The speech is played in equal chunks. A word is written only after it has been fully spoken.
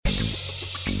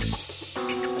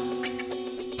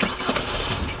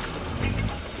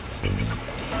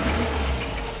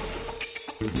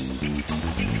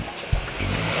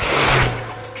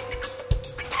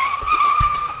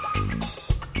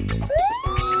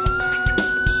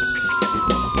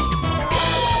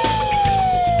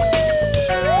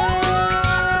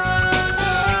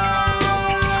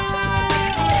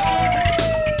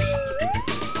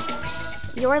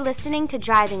You're listening to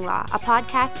Driving Law, a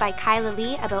podcast by Kyla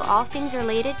Lee about all things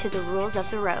related to the rules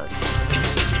of the road.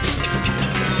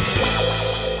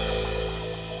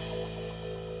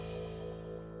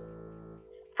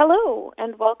 Hello,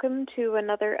 and welcome to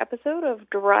another episode of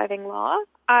Driving Law.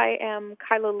 I am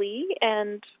Kyla Lee,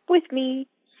 and with me,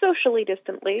 socially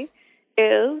distantly,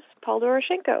 is Paul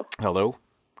Doroshenko. Hello.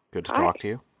 Good to talk to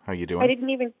you. How you doing? I didn't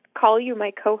even call you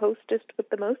my co-hostest with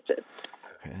the mostest.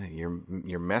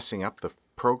 You're messing up the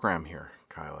program here,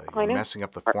 Kyla. You're messing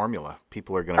up the formula.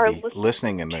 People are going to be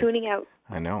listening and tuning out.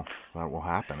 I know. That will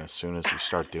happen as soon as you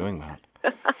start doing that.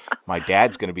 My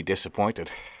dad's going to be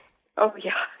disappointed. Oh,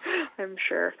 yeah, I'm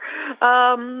sure.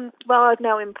 Well, I've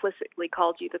now implicitly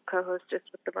called you the co-hostess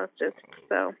with the mostest,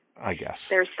 so I guess.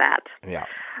 There's that. Yeah.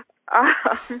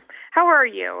 How are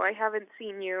you? I haven't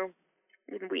seen you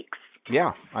in weeks.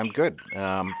 Yeah, I'm good.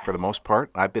 For the most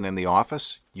part, I've been in the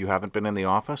office. You haven't been in the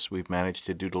office. We've managed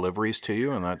to do deliveries to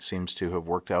you, and that seems to have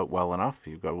worked out well enough.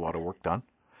 You've got a lot of work done.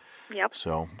 Yep.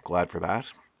 So, glad for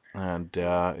that. And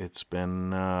it's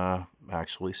been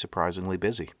actually surprisingly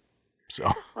busy.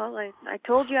 So. Well, I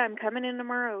told you I'm coming in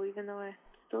tomorrow, even though I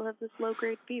still have this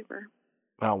low-grade fever.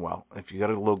 Oh, well, if you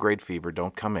got a low-grade fever,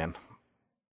 don't come in.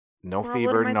 No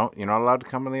fever, no, you're not allowed to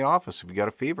come in the office if you got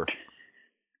a fever.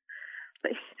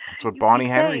 That's what Bonnie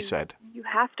Henry said. You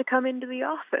have to come into the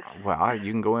office. Well,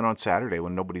 you can go in on Saturday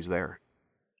when nobody's there.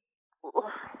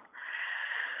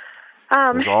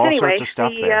 There's all sorts of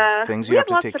stuff there. Things you have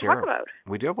to take care of.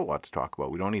 We do have a lot to talk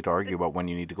about. We don't need to argue about when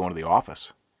you need to go into the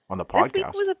office on the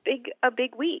podcast. This week was a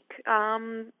big week.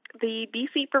 The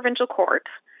BC Provincial Court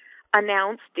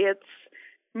announced its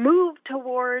move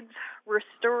towards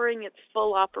restoring its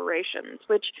full operations,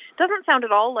 which doesn't sound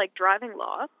at all like driving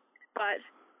law, but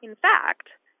in fact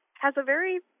has a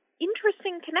very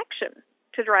interesting connection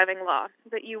to driving law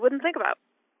that you wouldn't think about.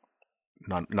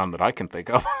 None that I can think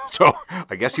of. So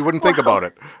I guess you wouldn't think about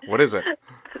it. What is it?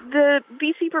 The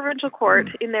BC Provincial Court,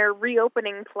 in their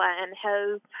reopening plan,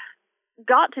 has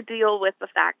got to deal with the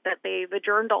fact that they've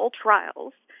adjourned all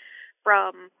trials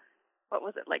from,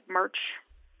 like March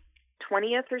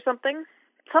 20th or something?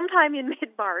 Sometime in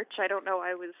mid-March. I don't know.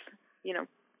 I was,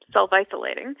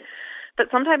 self-isolating.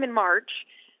 But sometime in March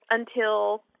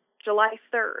until July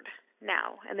 3rd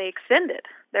now. And they extended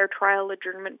their trial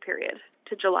adjournment period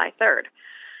to July 3rd.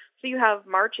 So you have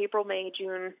March, April, May,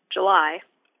 June, July.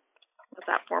 Was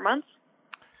that 4 months?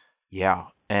 Yeah.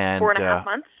 And 4.5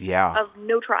 months of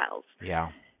no trials. Yeah.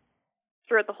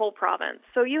 Throughout the whole province.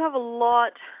 So you have a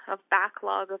lot of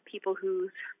backlog of people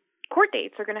whose court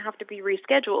dates are going to have to be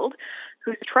rescheduled,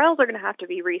 whose trials are going to have to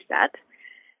be reset,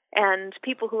 and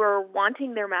people who are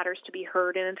wanting their matters to be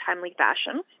heard in a timely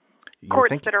fashion.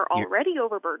 Courts that are already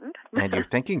overburdened. And you're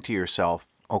thinking to yourself,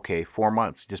 okay, 4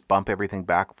 months, just bump everything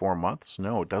back 4 months?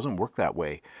 No, it doesn't work that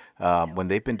way. When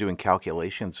they've been doing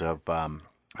calculations of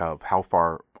how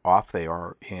far off they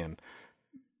are in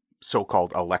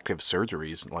so-called elective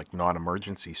surgeries, like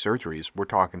non-emergency surgeries, we're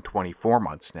talking 24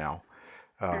 months now.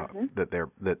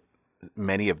 That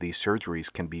many of these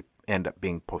surgeries can end up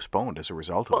being postponed as a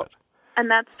result of it. And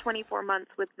that's 24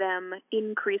 months with them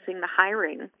increasing the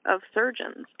hiring of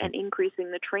surgeons and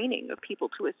increasing the training of people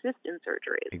to assist in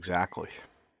surgeries. Exactly.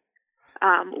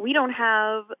 We don't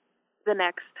have the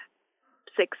next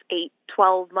 6, 8,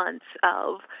 12 months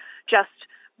of just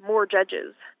more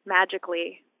judges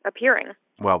magically appearing.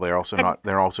 Well, they're also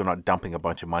not dumping a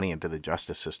bunch of money into the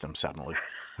justice system suddenly.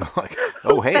 Like,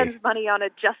 oh, hey. Spends money on a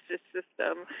justice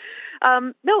system.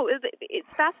 No, it's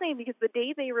fascinating because the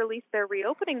day they released their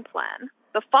reopening plan,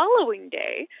 the following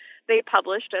day, they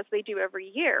published, as they do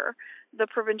every year, the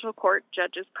Provincial Court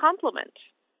Judge's Complement,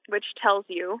 which tells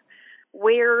you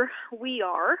where we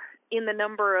are in the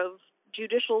number of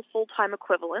judicial full-time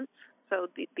equivalents, so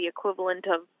the equivalent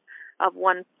of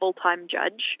one full-time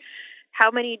judge,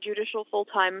 how many judicial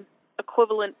full-time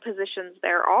equivalent positions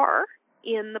there are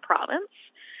in the province,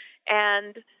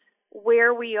 and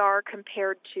where we are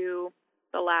compared to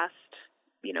the last,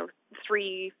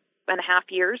 3.5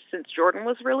 years since Jordan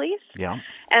was released,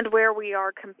 and where we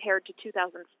are compared to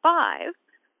 2005,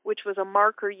 which was a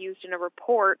marker used in a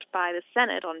report by the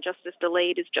Senate on justice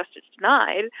delayed is justice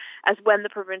denied, as when the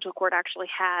provincial court actually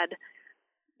had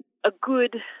a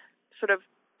good sort of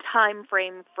time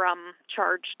frame from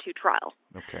charge to trial.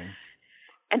 Okay.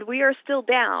 And we are still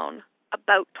down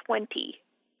about 20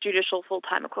 judicial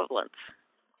full-time equivalents.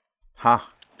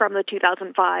 From the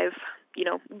 2005,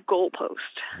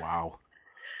 goalpost. Wow.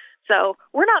 So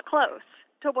we're not close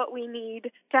to what we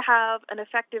need to have an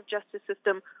effective justice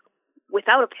system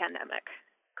without a pandemic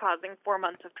causing 4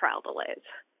 months of trial delays.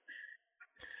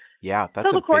 Yeah,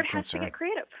 that's so a big concern. So the court has to get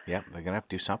creative. Yeah, they're going to have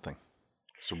to do something.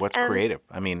 So what's And creative?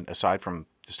 I mean, aside from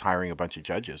just hiring a bunch of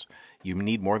judges, you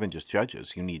need more than just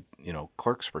judges. You need,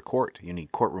 clerks for court. You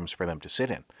need courtrooms for them to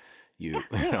sit in. You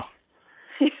know,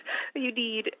 you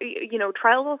need,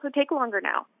 trials also take longer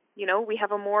now. We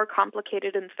have a more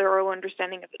complicated and thorough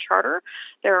understanding of the charter.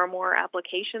 There are more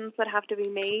applications that have to be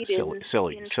made. silly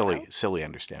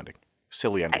understanding.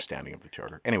 Silly understanding of the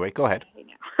charter. Anyway, go ahead.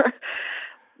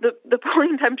 The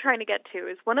point I'm trying to get to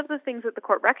is one of the things that the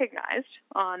court recognized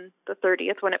on the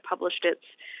 30th when it published its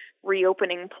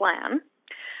reopening plan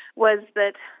was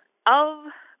that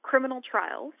of criminal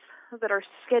trials that are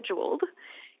scheduled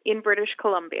in British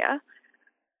Columbia,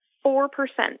 4%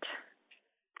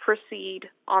 proceed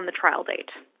on the trial date.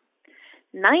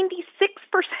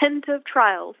 96% of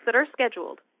trials that are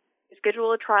scheduled, you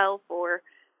schedule a trial for,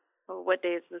 what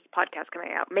day is this podcast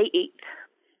coming out? May 8th.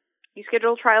 You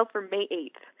schedule a trial for May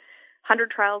 8th.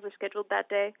 100 trials are scheduled that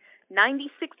day.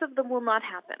 96 of them will not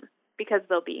happen because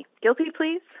there'll be guilty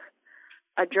pleas,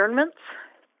 adjournments,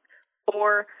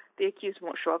 or the accused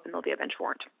won't show up and there'll be a bench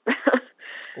warrant.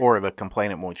 Or the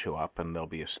complainant won't show up and there'll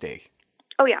be a stay.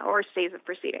 Oh, yeah, or stays of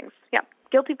proceedings. Yeah,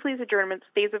 guilty pleas, adjournments,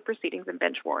 stays of proceedings, and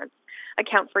bench warrants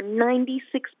account for 96%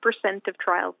 of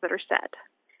trials that are set.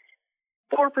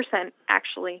 4%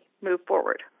 actually move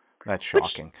forward. That's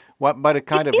shocking. But it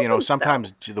kind of,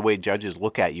 sometimes the way judges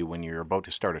look at you when you're about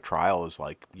to start a trial is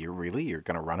like, you're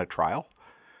going to run a trial?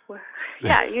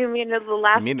 Yeah, you mean the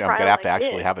last You mean trial I'm going to have to I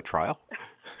actually did. have a trial?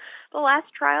 The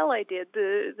last trial I did,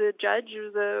 the judge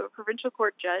was a provincial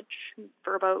court judge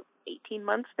for about 18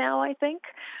 months now, I think,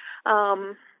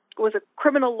 was a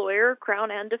criminal lawyer,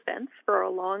 Crown and defense, for a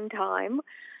long time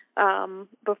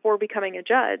before becoming a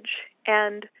judge,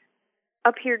 and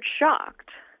appeared shocked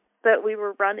that we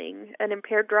were running an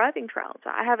impaired driving trial. So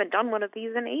I haven't done one of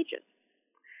these in ages.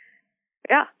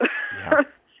 Yeah.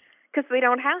 Because they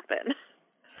don't happen.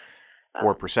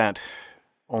 4%.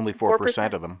 Only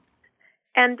 4% of them.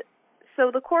 And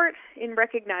so the court, in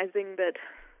recognizing that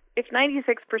if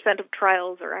 96% of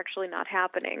trials are actually not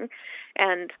happening,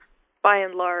 and by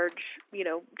and large,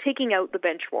 taking out the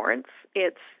bench warrants,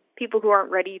 it's people who aren't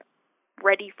ready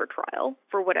for trial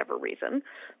for whatever reason,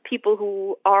 people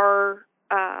who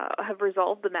have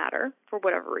resolved the matter for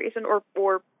whatever reason,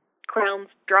 or Crown's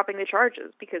dropping the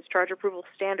charges because charge approval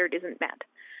standard isn't met.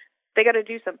 They got to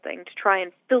do something to try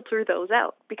and filter those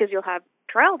out, because you'll have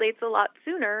trial dates a lot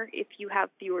sooner if you have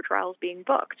fewer trials being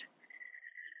booked.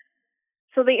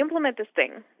 So they implement this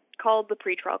thing called the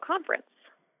pretrial conference,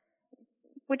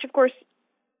 which of course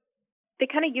they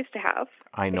kind of used to have.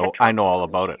 I know all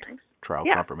about it. Trial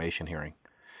confirmation hearing.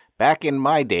 Back in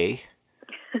my day,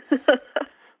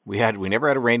 we never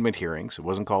had arraignment hearings. It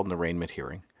wasn't called an arraignment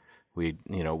hearing. We'd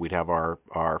have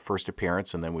our first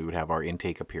appearance, and then we would have our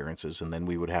intake appearances, and then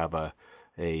we would have a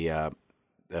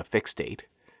fixed date.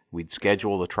 We'd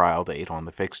schedule the trial date on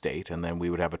the fixed date, and then we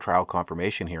would have a trial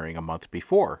confirmation hearing a month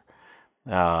before.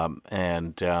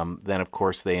 Then, of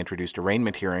course, they introduced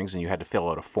arraignment hearings, and you had to fill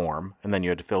out a form, and then you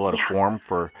had to fill out a form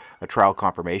for a trial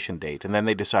confirmation date. And then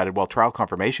they decided, well, trial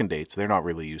confirmation dates, they're not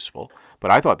really useful.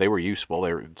 But I thought they were useful.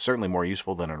 They were certainly more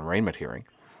useful than an arraignment hearing.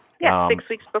 Yeah, 6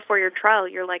 weeks before your trial,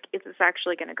 you're like, is this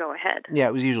actually going to go ahead? Yeah,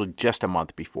 it was usually just a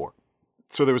month before.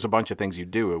 So there was a bunch of things you'd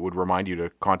do. It would remind you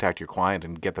to contact your client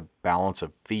and get the balance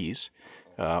of fees.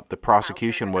 The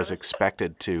prosecution was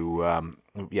expected to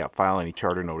file any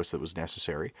charter notice that was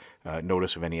necessary,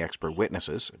 notice of any expert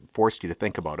witnesses, forced you to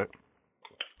think about it,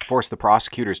 forced the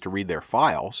prosecutors to read their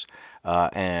files,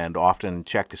 and often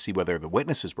check to see whether the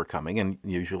witnesses were coming, and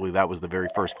usually that was the very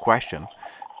first question.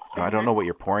 I don't know what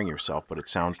you're pouring yourself, but it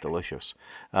sounds delicious.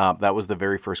 That was the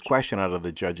very first question out of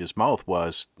the judge's mouth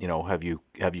was, have you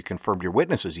confirmed your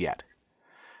witnesses yet?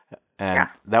 And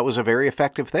that was a very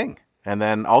effective thing. And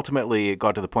then ultimately it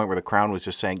got to the point where the Crown was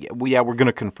just saying, we're going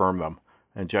to confirm them.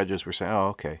 And judges were saying, oh,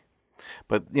 okay.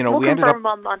 But, we ended up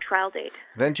on trial date.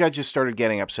 Then judges started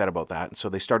getting upset about that, and so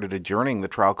they started adjourning the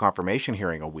trial confirmation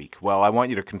hearing a week. Well, I want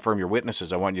you to confirm your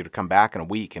witnesses. I want you to come back in a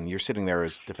week, and you're sitting there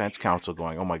as defense counsel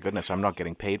going, oh my goodness, I'm not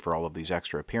getting paid for all of these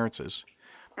extra appearances.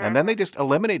 And then they just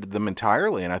eliminated them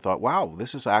entirely, and I thought, wow,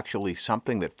 this is actually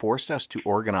something that forced us to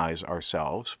organize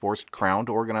ourselves, forced Crown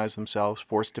to organize themselves,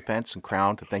 forced defense and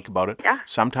Crown to think about it,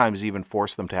 sometimes even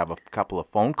forced them to have a couple of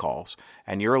phone calls,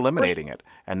 and you're eliminating it.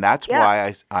 And that's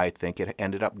why I think it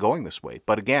ended up going this way.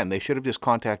 But again, they should have just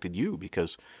contacted you,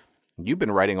 because you've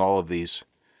been writing all of these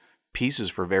pieces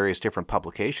for various different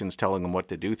publications telling them what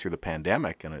to do through the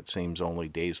pandemic, and it seems only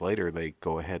days later they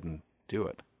go ahead and do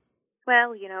it.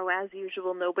 Well, as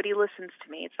usual, nobody listens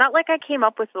to me. It's not like I came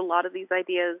up with a lot of these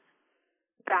ideas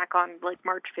back on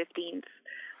March 15th,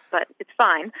 but it's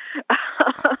fine.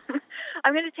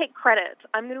 I'm going to take credit.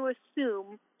 I'm going to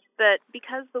assume that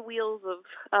because the wheels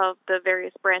of the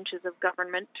various branches of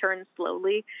government turn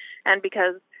slowly, and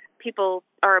because people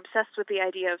are obsessed with the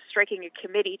idea of striking a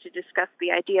committee to discuss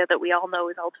the idea that we all know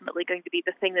is ultimately going to be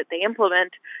the thing that they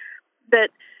implement,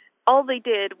 that all they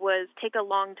did was take a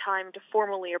long time to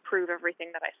formally approve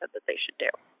everything that I said that they should do.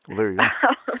 Well, there you go.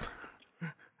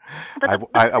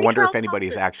 I wonder if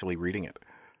anybody's actually reading it.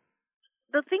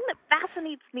 The thing that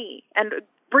fascinates me, and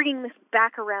bringing this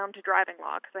back around to driving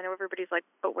law, because I know everybody's like,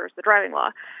 but where's the driving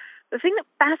law? The thing that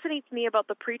fascinates me about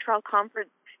the pretrial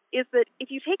conference is that if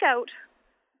you take out,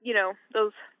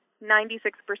 those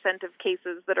 96% of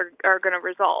cases that are going to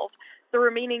resolve, the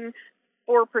remaining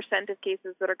 4% of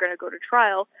cases that are going to go to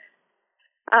trial,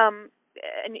 and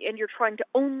you're trying to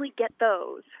only get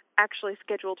those actually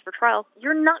scheduled for trial,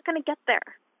 you're not going to get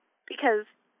there. Because,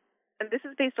 and this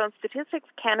is based on Statistics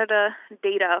Canada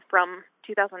data from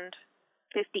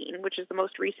 2015, which is the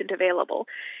most recent available,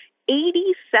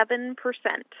 87%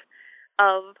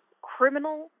 of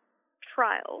criminal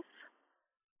trials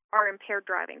are impaired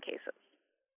driving cases.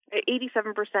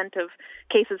 87% of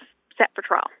cases set for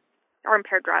trial are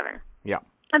impaired driving. Yeah.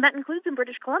 And that includes in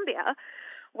British Columbia,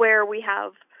 where we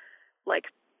have,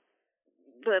 like,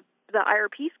 the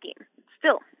IRP scheme.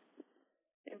 Still,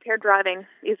 impaired driving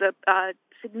is a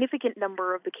significant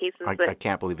number of the cases. I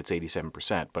can't believe it's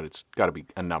 87%, but it's got to be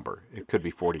a number. It could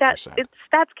be 40%. It's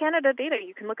Stats Canada data.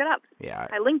 You can look it up. Yeah.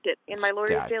 I linked it in my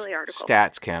Lawyer's Daily article.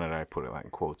 Stats Canada. I put it in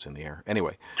quotes in the air.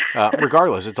 Anyway,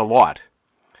 regardless, it's a lot.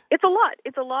 It's a lot.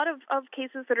 It's a lot of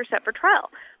cases that are set for trial.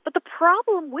 But the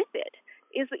problem with it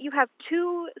is that you have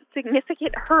two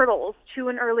significant hurdles to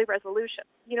an early resolution.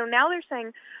 Now they're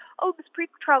saying, oh, this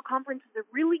pretrial conference is a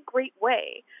really great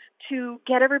way to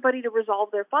get everybody to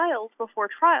resolve their files before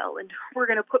trial, and we're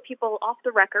going to put people off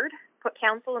the record, put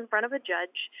counsel in front of a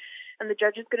judge, and the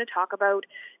judge is going to talk about,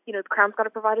 the Crown's got to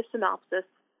provide a synopsis,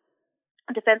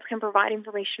 defense can provide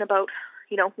information about,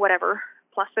 whatever,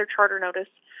 plus their charter notice,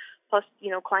 plus,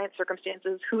 client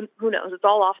circumstances, who knows, it's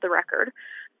all off the record.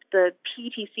 The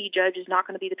PTC judge is not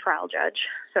going to be the trial judge,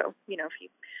 so, if you...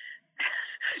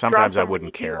 Sometimes I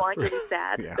wouldn't care. You'll be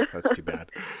sad. Yeah, that's too bad.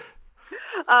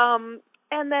 And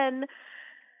then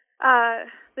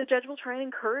the judge will try and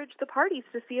encourage the parties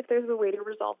to see if there's a way to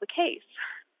resolve the case.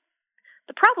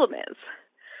 The problem is,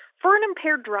 for an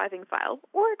impaired driving file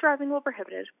or a driving while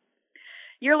prohibited,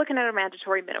 you're looking at a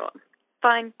mandatory minimum: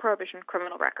 fine, prohibition,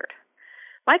 criminal record.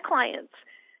 My clients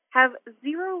have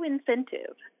zero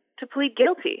incentive to plead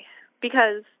guilty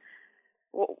because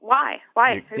why?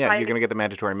 You're going to get the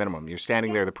mandatory minimum. You're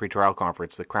standing there at the pretrial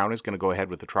conference. The Crown is going to go ahead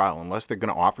with the trial unless they're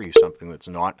going to offer you something that's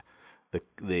not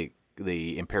the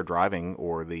impaired driving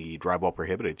or the drive while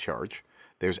prohibited charge.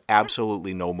 There's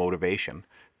absolutely no motivation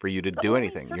for you to do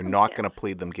anything. You're not going to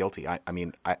plead them guilty. I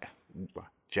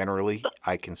generally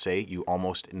can say you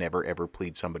almost never ever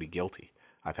plead somebody guilty.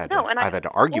 I've had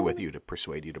to argue with you to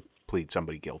persuade you to plead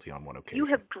somebody guilty on one occasion. You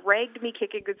have dragged me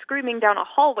kicking and screaming down a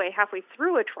hallway halfway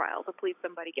through a trial to plead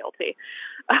somebody guilty.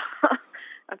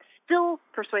 I'm still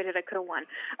persuaded I could have won.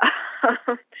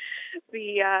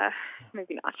 Maybe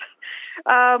not.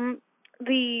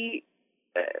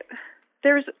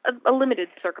 There's a limited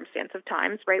circumstance of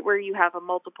times, right, where you have a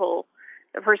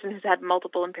person who's had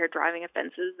multiple impaired driving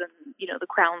offenses, and the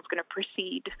Crown's going to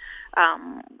proceed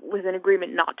with an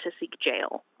agreement not to seek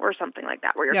jail or something like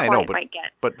that, where your client might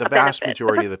get. But the vast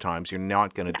majority of the times, you're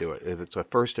not going to do it. If it's a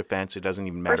first offense, it doesn't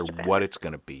even matter what it's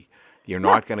going to be. You're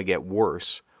not going to get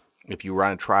worse if you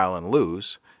run a trial and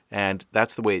lose, and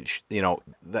that's the way.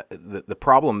 The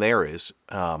problem there is.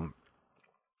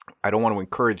 I don't want to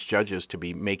encourage judges to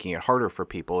be making it harder for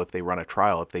people if they run a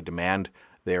trial, if they demand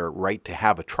their right to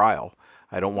have a trial.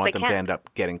 I don't want them to end up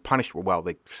getting punished. Well,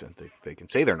 they can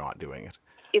say they're not doing it.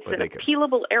 It's an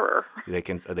appealable error.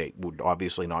 They would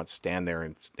obviously not stand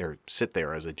there or sit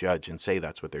there as a judge and say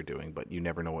that's what they're doing, but you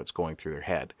never know what's going through their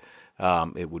head.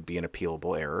 It would be an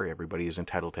appealable error. Everybody is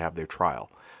entitled to have their trial.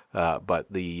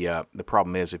 But the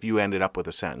problem is, if you ended up with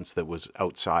a sentence that was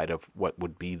outside of what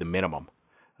would be the minimum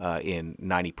in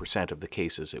 90% of the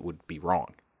cases, it would be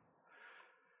wrong.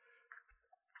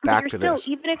 Back to this.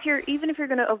 Even if you're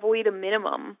going to avoid a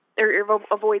minimum or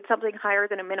avoid something higher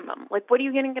than a minimum, like what are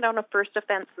you going to get on a first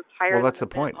offense that's higher? Well, that's than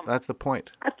the point. minimum? That's the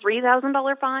point. A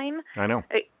 $3,000 fine. I know.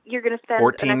 You're going to spend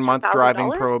 14-month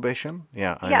driving prohibition.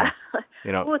 Yeah. I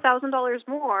know. $1,000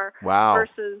 more. Wow.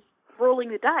 Versus rolling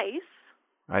the dice.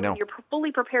 I know. You're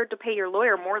fully prepared to pay your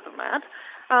lawyer more than that.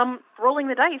 Rolling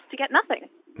the dice to get nothing.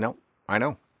 No, I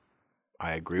know.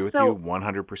 I agree with you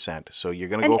 100%. So you're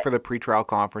going to go for the pretrial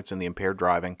conference and the impaired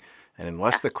driving, and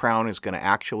unless the Crown is going to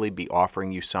actually be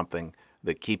offering you something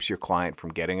that keeps your client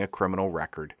from getting a criminal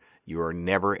record, you are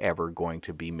never, ever going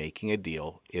to be making a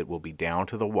deal. It will be down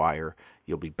to the wire.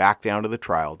 You'll be back down to the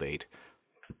trial date.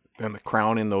 And the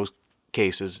Crown in those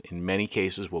cases, in many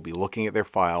cases, will be looking at their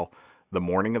file the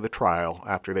morning of the trial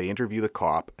after they interview the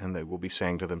cop, and they will be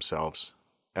saying to themselves,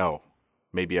 oh,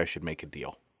 maybe I should make a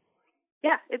deal.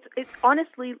 Yeah, it's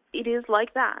honestly, it is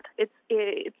like that.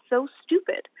 It's so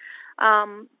stupid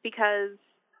because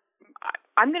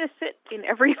I'm going to sit in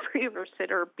every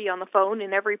or be on the phone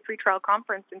in every pretrial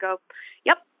conference and go,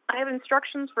 yep, I have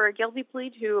instructions for a guilty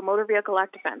plea to a motor vehicle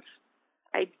act offense.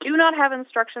 I do not have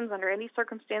instructions under any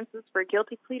circumstances for a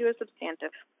guilty plea to a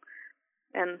substantive.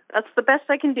 And that's the best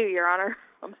I can do, Your Honor.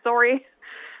 I'm sorry.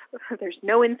 There's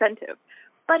no incentive.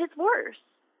 But it's worse,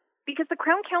 because the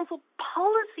Crown Counsel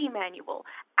policy manual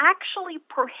actually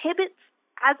prohibits,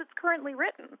 as it's currently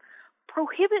written,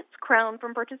 prohibits Crown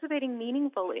from participating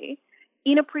meaningfully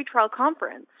in a pretrial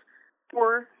conference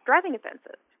for driving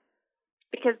offenses.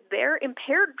 Because their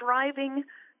impaired driving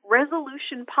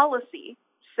resolution policy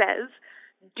says,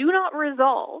 do not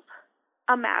resolve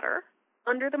a matter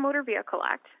under the Motor Vehicle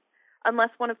Act unless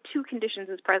one of two conditions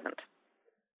is present.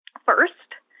 First,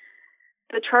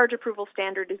 the charge approval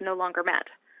standard is no longer met.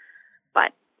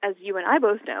 But as you and I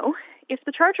both know, if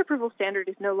the charge approval standard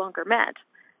is no longer met,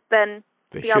 then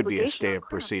there the should be a obligation stay of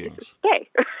proceedings. Stay.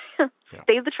 Yeah.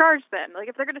 Stay the charge then. Like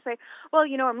if they're going to say, well,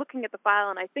 I'm looking at the file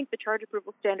and I think the charge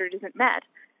approval standard isn't met,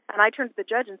 and I turn to the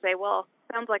judge and say, well,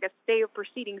 sounds like a stay of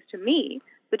proceedings to me,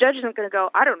 the judge isn't going to go,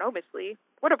 I don't know, Miss Lee,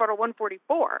 what about a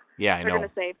 144? Yeah, I know. They're going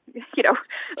to say,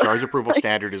 Charge approval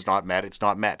standard is not met. It's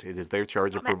not met. It is their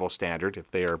charge approval standard if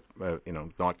they are,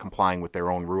 not complying with their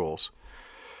own rules.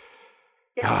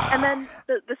 Yeah. And then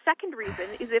the second reason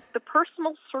is if the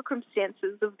personal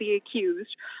circumstances of the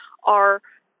accused are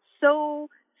so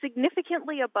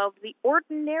significantly above the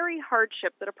ordinary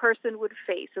hardship that a person would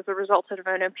face as a result of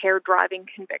an impaired driving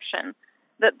conviction,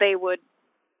 that they would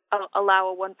allow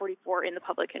a 144 in the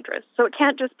public interest. So it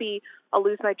can't just be, I'll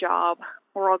lose my job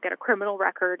or I'll get a criminal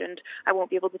record and I won't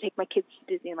be able to take my kids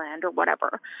to Disneyland or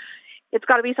whatever. It's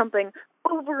got to be something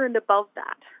over and above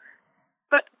that.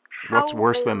 But what's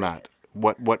worse than that?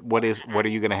 What are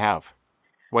you going to have?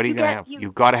 What are you going to have?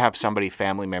 You've got to have somebody,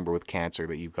 family member with cancer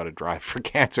that you've got to drive for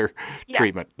cancer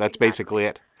treatment. That's basically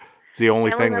it. It's the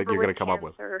only thing that you're going to come up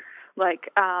with.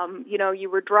 Like, you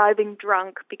were driving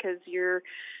drunk because your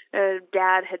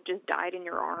dad had just died in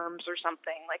your arms or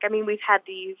something. Like, I mean, we've had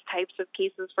these types of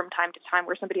cases from time to time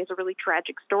where somebody has a really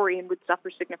tragic story and would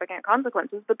suffer significant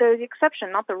consequences, but they're the exception,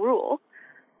 not the rule.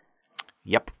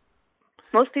 Yep.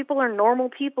 Most people are normal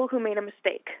people who made a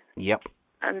mistake. Yep.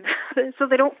 And so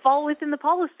they don't fall within the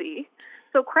policy.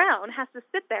 So Crown has to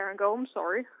sit there and go, I'm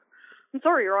sorry,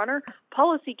 Your Honor.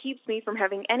 Policy keeps me from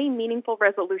having any meaningful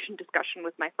resolution discussion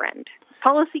with my friend.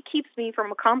 Policy keeps me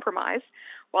from a compromise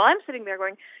while I'm sitting there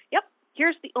going, yep,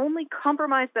 here's the only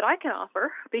compromise that I can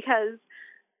offer because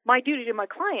my duty to my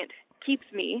client keeps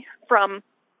me from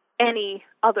any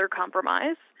other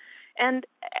compromise. And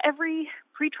every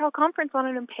pretrial conference on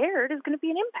an impaired is going to be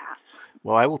an impasse.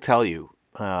 Well, I will tell you,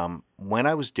 when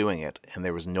I was doing it and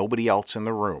there was nobody else in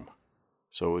the room,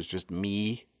 so it was just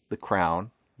me, the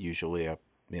Crown, usually a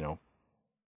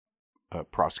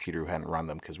prosecutor who hadn't run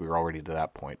them because we were already to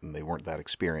that point and they weren't that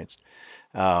experienced,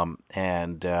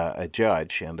 and a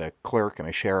judge and a clerk and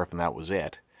a sheriff, and that was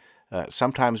it.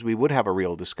 Sometimes we would have a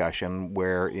real discussion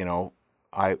where,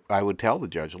 I would tell the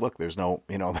judge, look, there's no,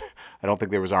 I don't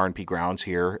think there was R&P grounds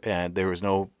here, and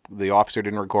the officer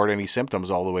didn't record any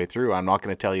symptoms all the way through. I'm not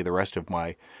going to tell you the rest of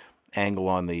my angle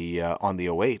on the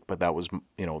 08, but that was,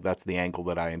 that's the angle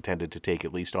that I intended to take,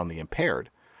 at least on the impaired.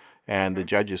 And the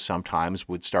judges sometimes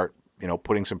would start,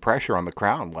 putting some pressure on the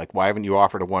Crown, like, why haven't you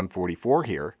offered a 144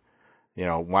 here?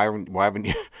 Why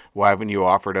haven't you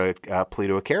offered a plea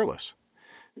to a careless?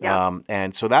 Yeah.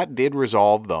 And so that did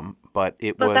resolve them, but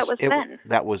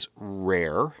that was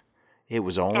rare. It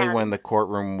was only when the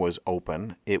courtroom was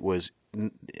open.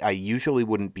 I usually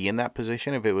wouldn't be in that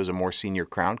position if it was a more senior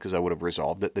Crown because I would have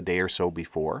resolved it the day or so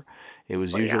before. It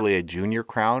was usually a junior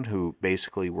Crown who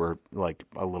basically were like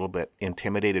a little bit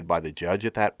intimidated by the judge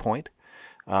at that point.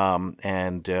 That's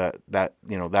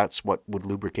what would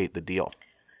lubricate the deal.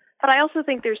 But I also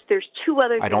think there's two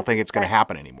other things. I don't think it's going to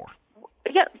happen anymore.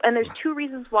 Yeah, and there's two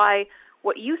reasons why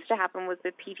what used to happen with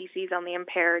the PTCs on the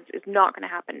impaireds is not going to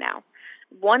happen now.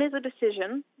 One is a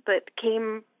decision that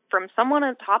came from someone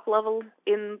at top level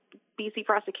in BC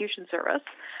Prosecution Service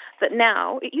that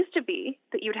now, it used to be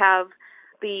that you'd have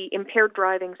the impaired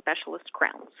driving specialist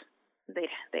crowns. They'd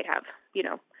have,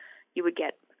 you would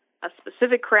get a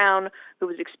specific crown who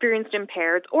was experienced in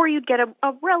paireds, or you'd get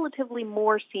a relatively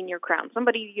more senior crown,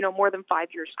 somebody, more than 5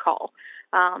 years call,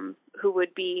 who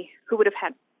would have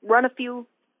had run a few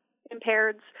in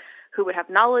paireds, who would have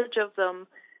knowledge of them,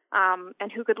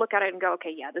 and who could look at it and go,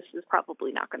 okay, yeah, this is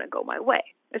probably not going to go my way,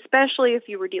 especially if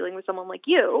you were dealing with someone like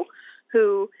you,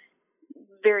 who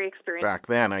very experienced. Back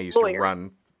then, I used lawyer. to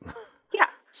run.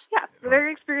 Yeah,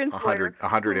 very experienced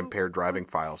 100 impaired driving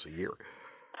files a year.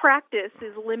 Practice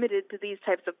is limited to these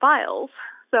types of files,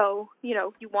 so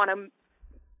you want to,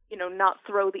 not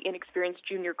throw the inexperienced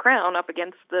junior crown up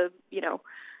against the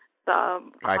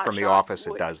guy from the office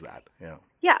that does that.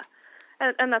 Yeah,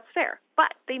 and that's fair.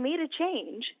 But they made a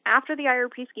change after the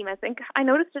IRP scheme. I think I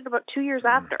noticed it about 2 years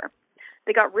after.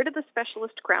 They got rid of the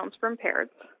specialist crowns for impaired.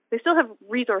 They still have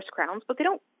resource crowns, but they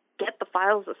don't get the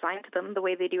files assigned to them the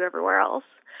way they do everywhere else.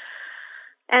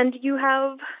 And you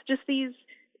have just the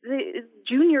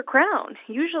junior crown,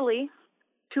 usually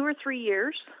 2 or 3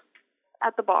 years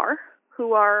at the bar,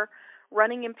 who are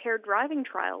running impaired driving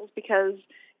trials because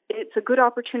it's a good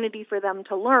opportunity for them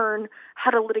to learn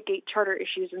how to litigate charter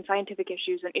issues and scientific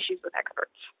issues and issues with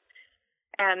experts.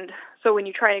 And so when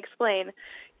you try and explain,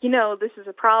 this is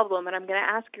a problem, and I'm going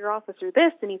to ask your officer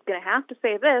this, and he's going to have to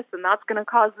say this, and that's going to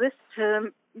cause this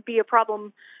to be a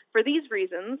problem for these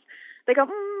reasons, they go,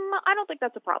 I don't think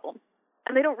that's a problem.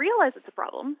 And they don't realize it's a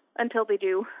problem until they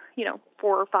do, 4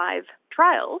 or 5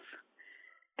 trials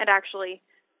and actually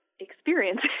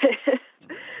experience it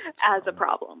as a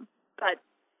problem. But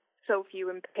so few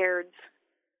impaireds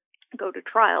go to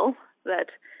trial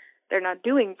that they're not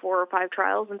doing 4 or 5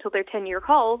 trials until their 10-year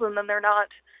calls, and then they're not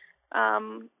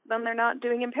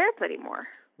doing impaireds anymore.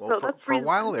 Well, so for a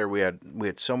while there, we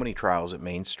had so many trials at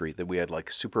Main Street that we had like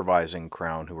supervising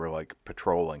crown who were like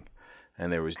patrolling,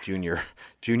 and there was junior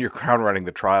crown running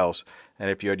the trials. And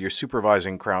if you had your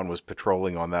supervising crown was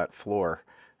patrolling on that floor,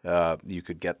 you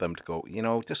could get them to go,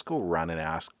 just go run and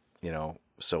ask,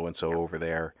 so and so over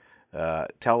there.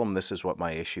 Tell them this is what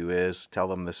my issue is. Tell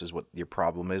them this is what your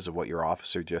problem is of what your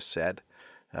officer just said,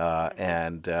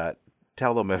 and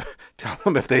tell them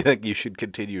if they think you should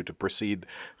continue to proceed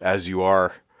as you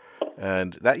are.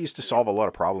 And that used to solve a lot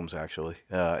of problems, actually,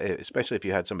 especially if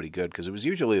you had somebody good, because it was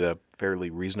usually the fairly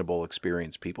reasonable,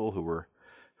 experienced people who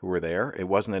were there. It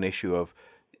wasn't an issue of,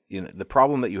 the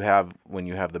problem that you have when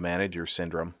you have the manager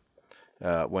syndrome,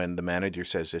 when the manager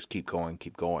says just keep going,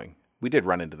 keep going. We did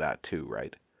run into that too,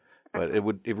 right? But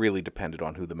it really depended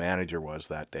on who the manager was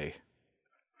that day.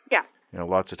 Yeah.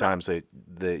 Lots of times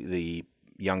the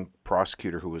young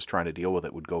prosecutor who was trying to deal with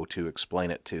it would go to explain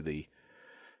it to the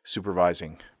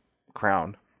supervising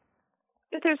crown.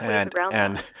 If there's ways around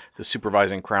and that. The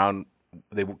supervising crown,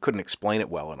 they couldn't explain it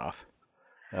well enough.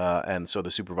 And so the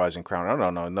supervising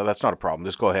crown, no, that's not a problem.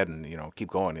 Just go ahead and, keep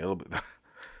going. It'll be...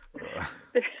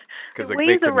 There's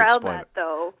ways around that,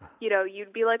 though.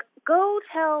 You'd be like, go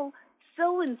tell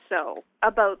so-and-so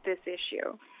about this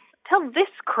issue. Tell this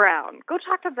crown. Go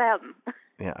talk to them.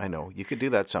 Yeah, I know. You could do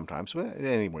that sometimes. But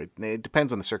anyway, it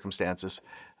depends on the circumstances.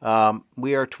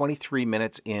 We are 23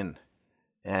 minutes in,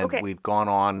 and we've gone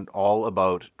on all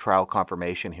about trial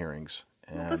confirmation hearings.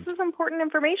 And this is important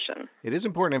information. It is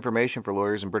important information for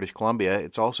lawyers in British Columbia.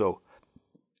 It's also,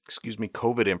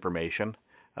 COVID information.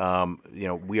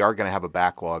 We are going to have a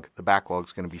backlog. The backlog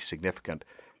is going to be significant.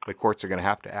 The courts are going to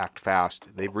have to act fast.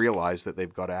 They've realized that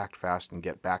they've got to act fast and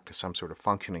get back to some sort of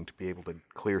functioning to be able to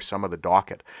clear some of the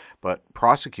docket. But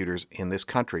prosecutors in this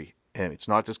country, and it's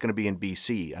not just going to be in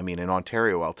BC, in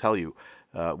Ontario, I'll tell you,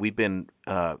 we've been,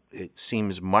 it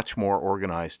seems much more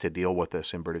organized to deal with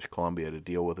this in British Columbia, to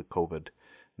deal with the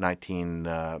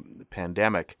COVID-19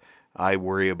 pandemic. I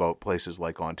worry about places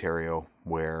like Ontario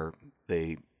where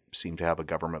they seem to have a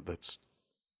government that's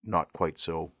not quite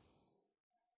so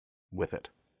with it.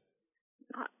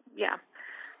 Yeah,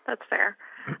 that's fair.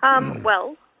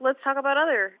 Well, let's talk about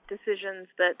other decisions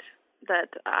that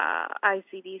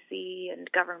ICBC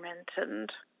and government and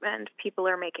people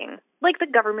are making, like the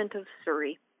government of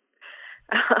Surrey.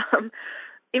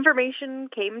 Information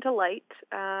came to light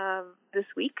this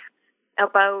week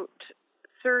about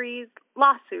Surrey's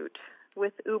lawsuit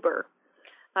with Uber,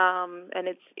 and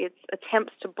its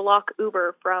attempts to block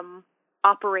Uber from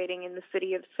operating in the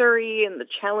city of Surrey and the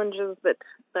challenges that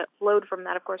flowed from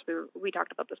that. Of course, we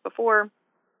talked about this before.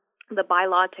 The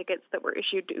bylaw tickets that were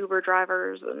issued to Uber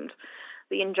drivers and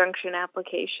the injunction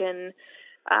application.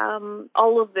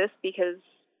 All of this because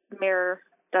Mayor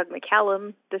Doug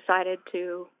McCallum decided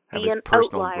to have be his an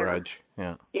personal outlier. grudge.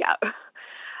 Yeah.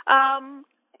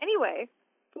 Anyway,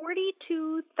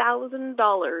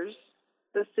 $42,000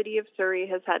 the city of Surrey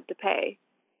has had to pay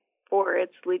for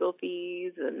its legal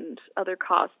fees and other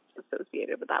costs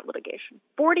associated with that litigation.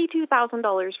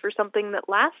 $42,000 for something that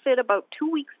lasted about 2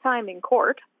 weeks' time in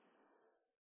court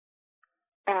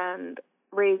and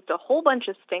raised a whole bunch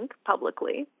of stink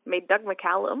publicly, made Doug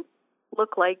McCallum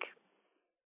look like,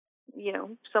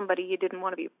 somebody you didn't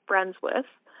want to be friends with,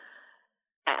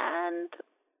 and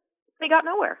they got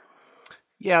nowhere.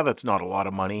 Yeah, that's not a lot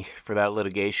of money for that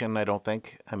litigation, I don't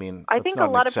think. I mean, I that's think not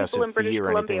a lot an of people excessive in British fee or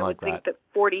anything Columbia like would think that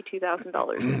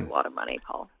 $42,000 is a lot of money,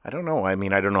 Paul. I don't know. I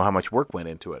mean, I don't know how much work went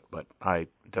into it, but it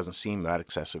doesn't seem that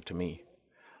excessive to me.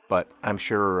 But I'm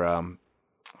sure a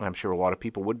lot of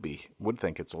people would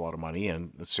think it's a lot of money,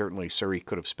 and certainly Surrey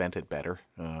could have spent it better.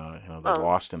 They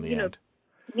lost in the end.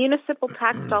 Municipal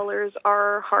tax dollars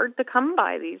are hard to come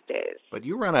by these days. But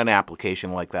you run an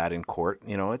application like that in court,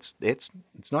 it's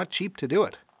not cheap to do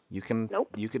it. You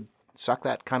could suck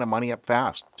that kind of money up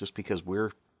fast. Just because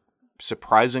we're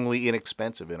surprisingly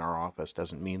inexpensive in our office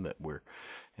doesn't mean that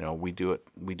we do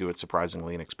it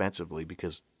surprisingly inexpensively,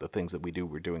 because the things that we do,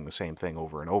 we're doing the same thing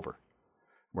over and over.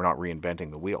 We're not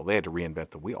reinventing the wheel. They had to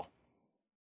reinvent the wheel.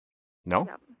 No?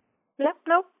 Yeah,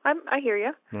 no, I hear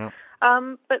you. Yeah.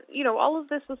 But, all of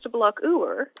this was to block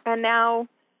Uber, and now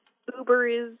Uber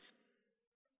is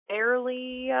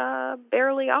barely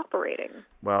operating.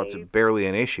 Well, it's barely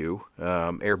an issue.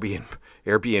 Airbnb,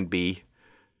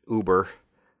 Uber,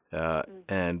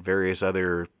 and various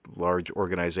other large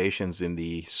organizations in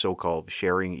the so-called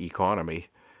sharing economy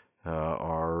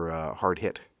are hard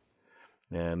hit.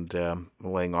 And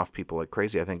laying off people like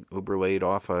crazy. I think Uber laid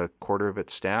off a quarter of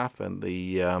its staff, and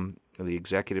the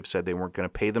executive said they weren't going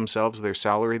to pay themselves their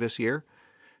salary this year.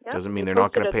 Yep. Doesn't mean they're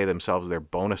not going to pay themselves their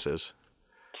bonuses.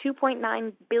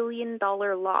 $2.9 billion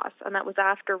loss, and that was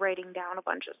after writing down a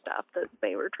bunch of stuff that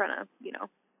they were trying to,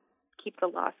 keep the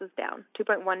losses down.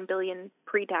 $2.1 billion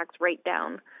pre-tax write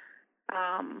down.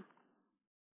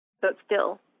 But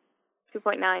still,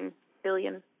 $2.9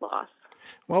 billion loss.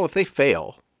 Well, if they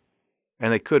fail,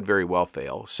 and they could very well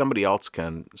fail, somebody else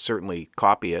can certainly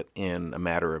copy it in a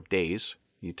matter of days.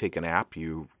 You take an app,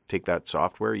 you take that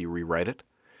software, you rewrite it.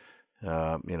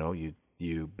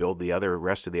 You build the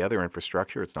rest of the other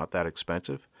infrastructure. It's not that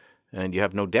expensive, and you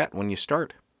have no debt when you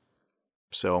start.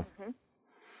 So,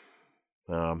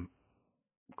 of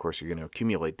course, you're going to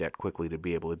accumulate debt quickly to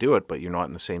be able to do it, but you're not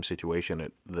in the same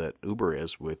situation that Uber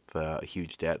is, with a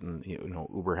huge debt, and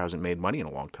Uber hasn't made money in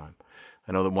a long time.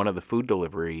 I know that one of the food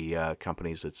delivery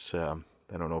companies, I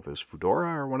don't know if it was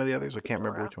Foodora or one of the others, I can't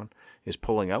remember which one, is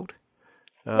pulling out.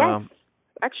 Yes,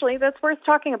 actually, that's worth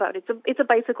talking about. It's a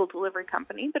bicycle delivery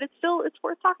company, but it's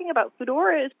worth talking about.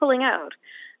 Foodora is pulling out.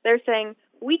 They're saying,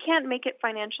 we can't make it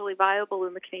financially viable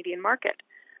in the Canadian market.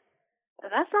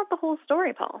 But that's not the whole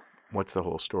story, Paul. What's the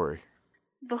whole story?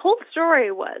 The whole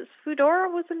story was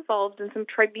Foodora was involved in some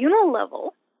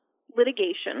tribunal-level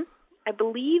litigation, I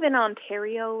believe in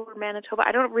Ontario or Manitoba.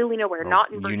 I don't really know where.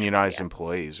 Not in unionized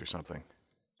employees or something.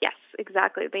 Yes,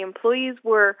 exactly. The employees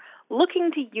were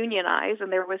looking to unionize,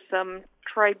 and there was some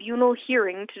tribunal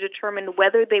hearing to determine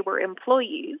whether they were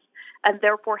employees and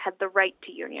therefore had the right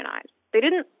to unionize. They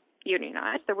didn't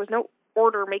unionize. There was no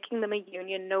order making them a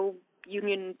union, no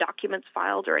union documents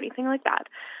filed or anything like that.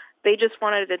 They just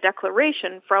wanted a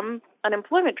declaration from an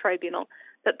employment tribunal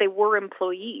that they were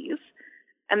employees.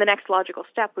 And the next logical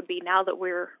step would be, now that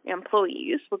we're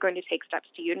employees, we're going to take steps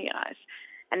to unionize.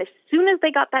 And as soon as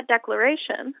they got that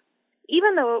declaration,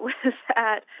 even though it was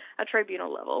at a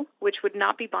tribunal level, which would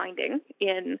not be binding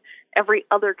in every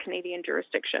other Canadian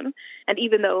jurisdiction, and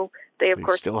even though they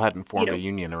course still hadn't formed a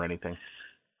union or anything,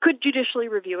 could judicially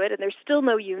review it, and there's still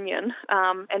no union,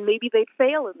 and maybe they'd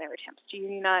fail in their attempts to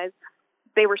unionize,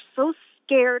 they were so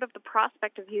scared of the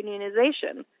prospect of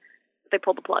unionization, they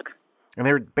pulled the plug. And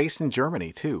they're based in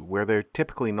Germany, too, where they're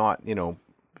typically not,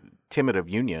 timid of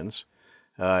unions.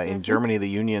 In Germany, the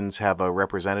unions have a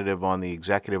representative on the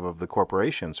executive of the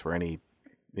corporations for any,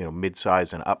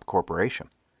 mid-size and up corporation.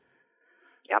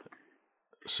 Yep.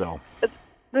 So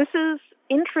this is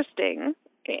interesting,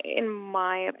 in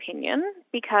my opinion,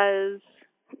 because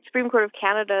the Supreme Court of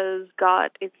Canada's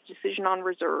got its decision on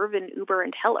reserve in Uber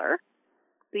and Teller.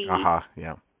 The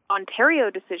Ontario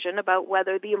decision about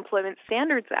whether the Employment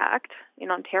Standards Act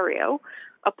in Ontario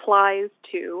applies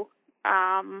to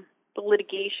the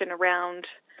litigation around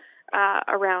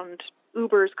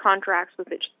Uber's contracts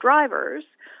with its drivers,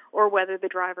 or whether the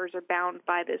drivers are bound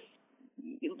by this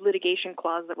litigation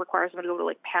clause that requires them to go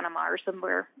to Panama or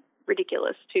somewhere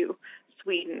ridiculous, to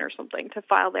Sweden or something, to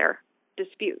file their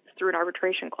disputes through an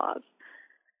arbitration clause.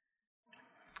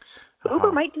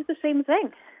 Uber might do the same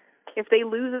thing if they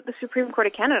lose at the Supreme Court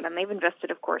of Canada, and they've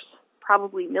invested, of course,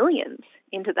 probably millions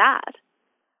into that.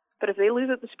 But if they lose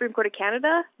at the Supreme Court of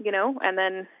Canada, and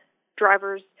then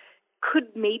drivers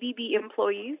could maybe be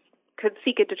employees, could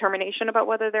seek a determination about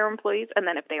whether they're employees, and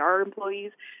then if they are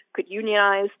employees, could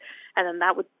unionize, and then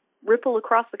that would ripple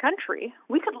across the country.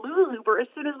 We could lose Uber as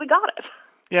soon as we got it.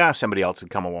 Yeah, somebody else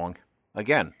would come along.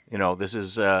 Again, this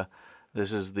is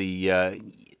the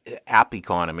app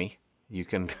economy. You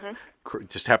can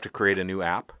just have to create a new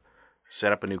app,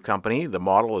 set up a new company. The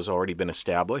model has already been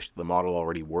established. The model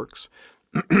already works.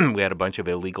 We had a bunch of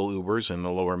illegal Ubers in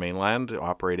the Lower Mainland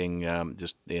operating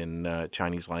just in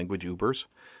Chinese language Ubers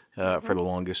for the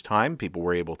longest time. People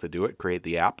were able to do it, create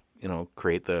the app,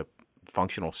 create the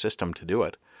functional system to do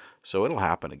it. So it'll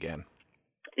happen again.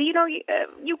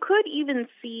 You could even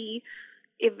see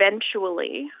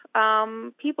eventually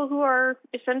people who are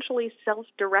essentially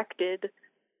self-directed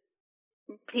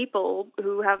people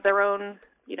who have their own,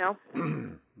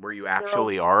 Where you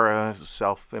actually are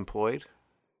self-employed?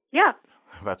 Yeah.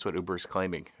 That's what Uber's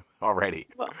claiming already.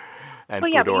 Well, and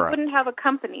but you Foodora. wouldn't have a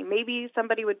company. Maybe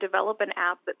somebody would develop an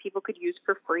app that people could use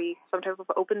for free, some type of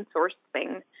open source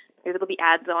thing. Maybe there'll be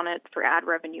ads on it for ad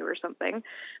revenue or something,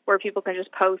 where people can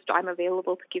just post, I'm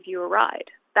available to give you a ride.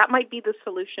 That might be the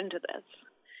solution to this.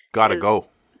 Gotta go.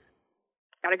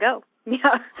 Gotta go.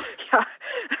 Yeah.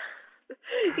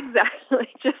 Exactly.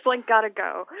 Just like gotta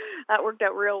go. That worked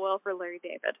out real well for Larry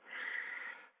David.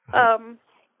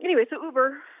 Anyway, so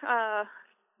Uber,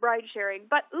 ride sharing,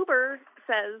 but Uber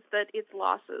says that its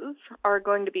losses are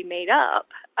going to be made up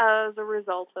as a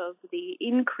result of the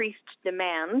increased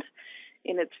demand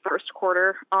in its first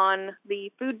quarter on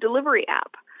the food delivery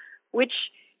app,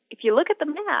 which, if you look at the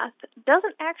math,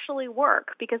 doesn't actually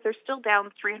work because they're still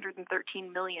down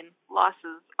 313 million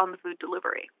losses on the food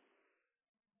delivery.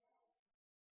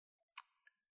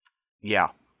 Yeah.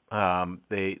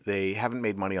 They haven't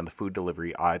made money on the food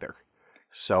delivery either.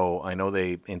 So I know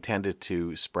they intended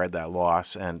to spread that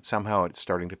loss, and somehow it's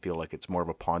starting to feel like it's more of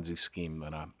a Ponzi scheme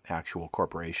than an actual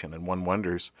corporation. And one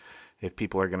wonders if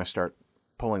people are going to start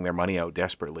pulling their money out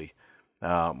desperately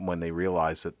when they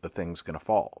realize that the thing's going to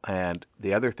fall. And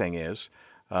the other thing is,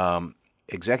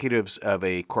 executives of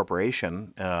a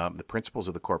corporation, the principals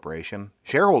of the corporation,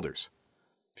 shareholders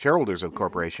of the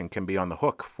corporation can be on the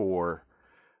hook for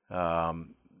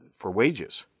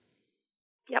wages.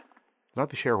 Yep. Not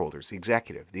the shareholders, the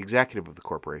executive of the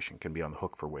corporation can be on the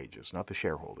hook for wages, not the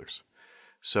shareholders.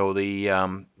 So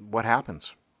what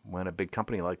happens when a big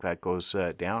company like that goes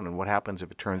down, and what happens if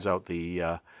it turns out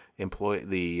the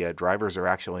drivers are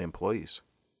actually employees?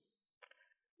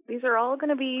 These are all going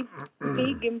to be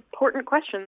big, important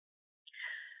questions.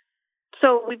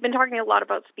 So we've been talking a lot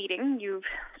about speeding. You've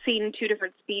seen 2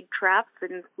 different speed traps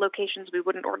in locations we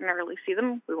wouldn't ordinarily see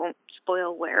them. We won't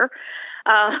spoil where.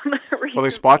 Well,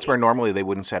 there's spots where normally they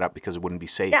wouldn't set up because it wouldn't be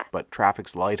safe, but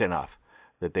traffic's light enough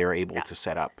that they're able to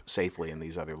set up safely in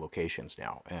these other locations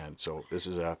now. And so this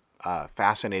is a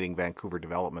fascinating Vancouver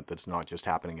development that's not just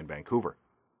happening in Vancouver.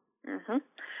 Mm-hmm.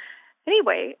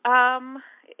 Anyway,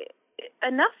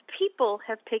 enough people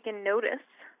have taken notice,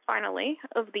 finally,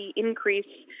 of the increase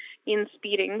in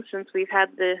speeding since we've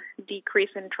had the decrease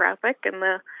in traffic and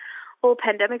the whole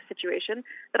pandemic situation,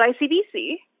 that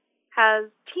ICBC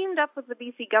has teamed up with the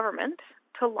BC government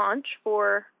to launch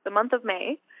for the month of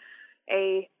May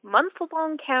a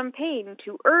month-long campaign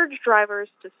to urge drivers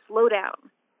to slow down.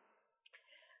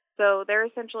 So they're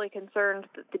essentially concerned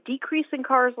that the decrease in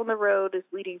cars on the road is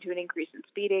leading to an increase in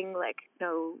speeding. Like,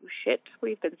 no shit,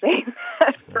 we've been saying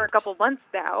that for a couple months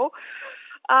now.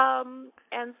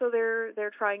 And so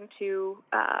they're trying to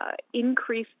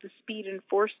increase the speed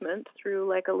enforcement through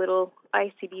like a little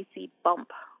ICBC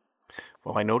bump.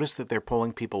 Well, I noticed that they're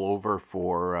pulling people over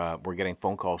for, we're getting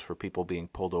phone calls for people being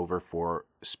pulled over for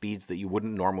speeds that you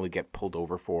wouldn't normally get pulled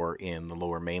over for in the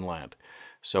Lower Mainland.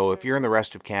 So if you're in the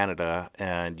rest of Canada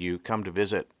and you come to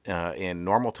visit in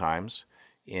normal times,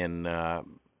 in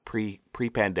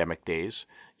pre-pandemic days,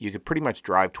 you could pretty much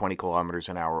drive 20 kilometers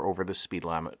an hour over the speed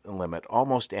limit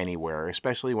almost anywhere,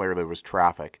 especially where there was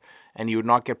traffic, and you would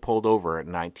not get pulled over at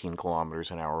 19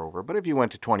 kilometers an hour over. But if you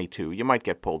went to 22, you might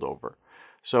get pulled over.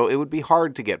 So it would be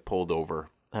hard to get pulled over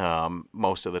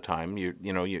most of the time.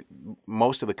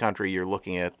 Most of the country, you're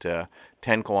looking at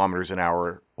 10 kilometers an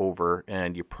hour over,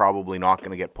 and you're probably not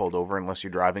going to get pulled over unless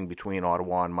you're driving between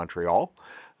Ottawa and Montreal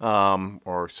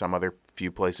or some other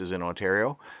few places in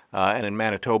Ontario. And in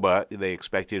Manitoba, they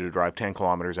expect you to drive 10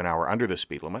 kilometers an hour under the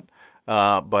speed limit.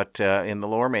 But in the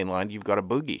Lower Mainland, you've got a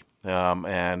boogie,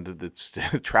 and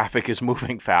traffic is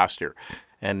moving faster.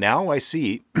 And now I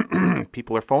see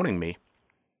people are phoning me,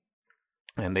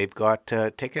 and they've got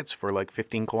tickets for like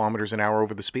 15 kilometers an hour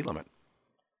over the speed limit.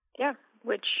 Yeah,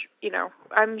 which,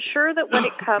 I'm sure that when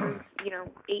it comes,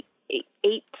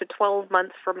 8 to 12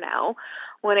 months from now,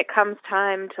 when it comes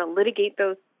time to litigate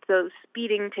those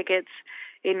speeding tickets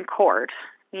in court,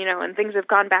 and things have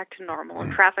gone back to normal,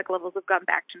 and traffic levels have gone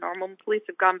back to normal, and police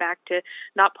have gone back to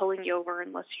not pulling you over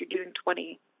unless you're doing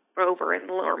 20 over in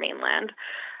the Lower Mainland,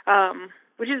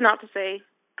 which is not to say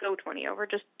go 20 over,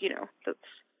 just, that's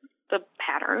the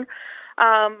pattern.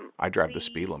 I drive the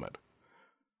speed limit.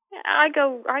 I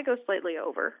go slightly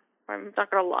over. I'm not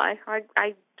gonna lie.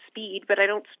 I speed, but I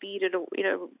don't speed at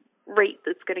a rate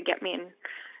that's gonna get me in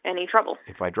any trouble.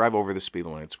 If I drive over the speed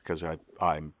limit, it's because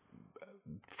I'm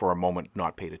for a moment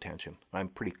not paid attention. I'm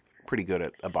pretty good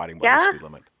at abiding by the speed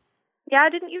limit. Yeah,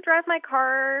 didn't you drive my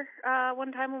car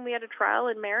one time when we had a trial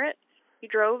in Merritt? You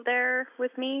drove there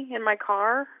with me in my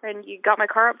car, and you got my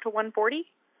car up to 140?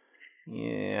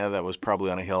 Yeah, that was probably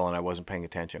on a hill, and I wasn't paying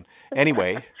attention.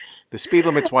 Anyway, the speed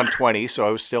limit's 120, so I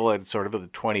was still at sort of the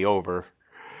 20 over.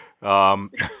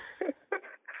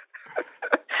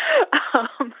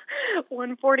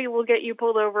 140 will get you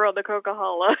pulled over on the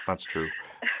Coca-Cola. That's true.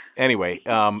 Anyway.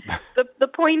 The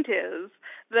point is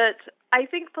that I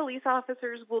think police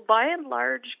officers will, by and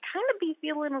large, kind of be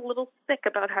feeling a little sick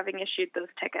about having issued those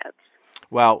tickets.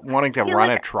 Well, wanting to run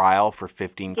a trial for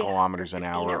 15 kilometers an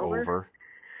hour over.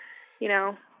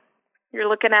 You're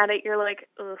looking at it, you're like,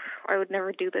 ugh, I would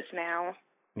never do this now.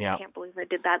 Yeah. I can't believe I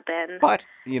did that then. But,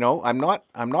 I'm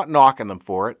not knocking them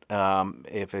for it.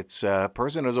 If it's a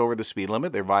person who's over the speed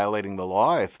limit, they're violating the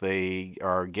law. If they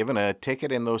are given a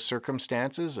ticket in those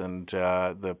circumstances and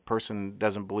the person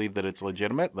doesn't believe that it's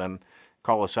legitimate, then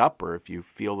call us up. Or if you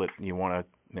feel that you want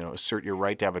to, assert your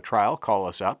right to have a trial, call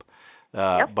us up.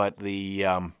 But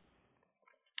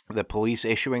the police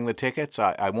issuing the tickets,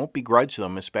 I won't begrudge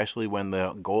them, especially when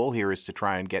the goal here is to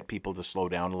try and get people to slow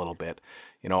down a little bit.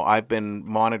 I've been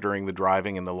monitoring the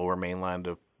driving in the Lower Mainland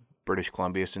of British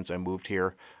Columbia since I moved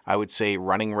here. I would say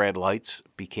running red lights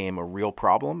became a real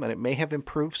problem, and it may have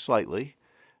improved slightly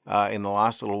in the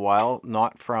last little while,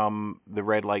 not from the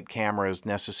red light cameras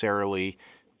necessarily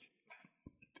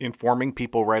informing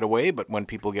people right away, but when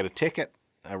people get a ticket,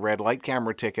 a red light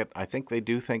camera ticket, I think they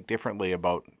do think differently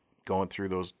about going through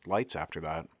those lights after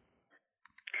that.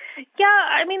 Yeah,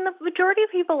 I mean, the majority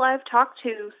of people I've talked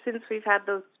to since we've had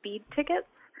those speed tickets,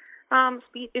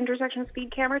 intersection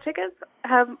speed camera tickets,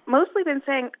 have mostly been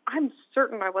saying, I'm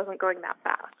certain I wasn't going that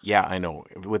fast. Yeah, I know.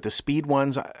 With the speed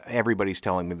ones, everybody's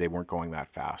telling me they weren't going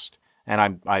that fast.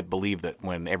 And I believe that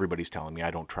when everybody's telling me,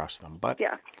 I don't trust them. But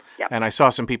yeah. And I saw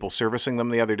some people servicing them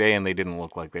the other day, and they didn't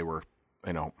look like they were,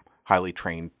 highly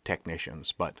trained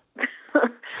technicians. But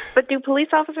but do police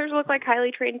officers look like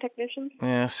highly trained technicians?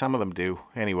 Yeah, some of them do.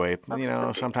 Anyway,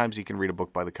 sometimes you can read a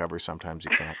book by the cover, sometimes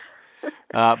you can't.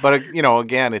 But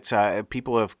again, it's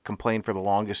people have complained for the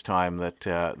longest time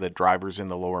that drivers in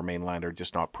the Lower Mainland are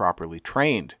just not properly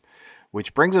trained,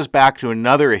 which brings us back to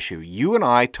another issue. You and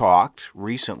I talked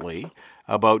recently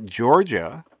about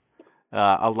Georgia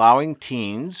allowing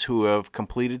teens who have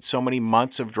completed so many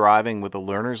months of driving with a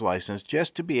learner's license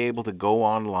just to be able to go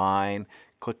online,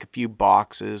 click a few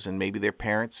boxes, and maybe their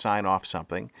parents sign off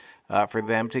something for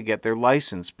them to get their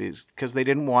license, because they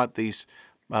didn't want these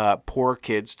poor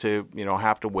kids to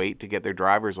have to wait to get their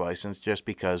driver's license just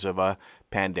because of a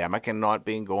pandemic and not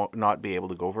be able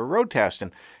to go for a road test.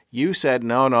 And you said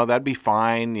no, that'd be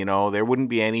fine. There wouldn't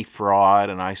be any fraud.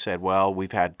 And I said, well,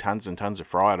 we've had tons and tons of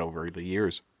fraud over the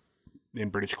years in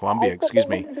British Columbia. Excuse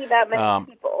me. Wouldn't be that many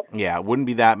people. Yeah, it wouldn't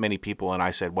be that many people. And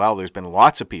I said, well, there's been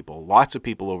lots of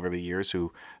people over the years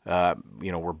who,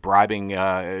 were bribing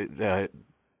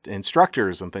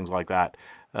instructors and things like that,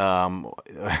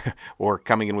 or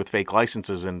coming in with fake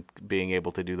licenses and being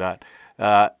able to do that.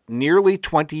 Nearly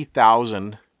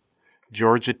 20,000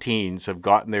 Georgia teens have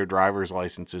gotten their driver's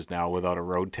licenses now without a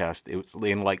road test. It was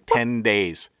in like 10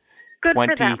 days. Good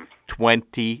for them.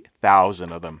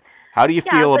 20,000 of them. How do you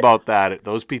feel about that?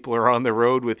 Those people are on the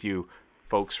road with you,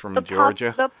 folks from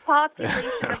Georgia. The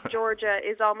population of Georgia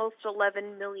is almost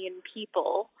 11 million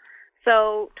people.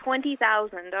 So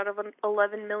 20,000 out of an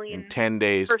 11 million in 10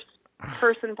 days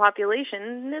person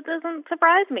population, it doesn't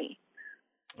surprise me.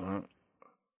 I'm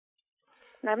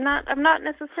not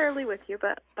necessarily with you,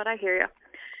 but I hear you.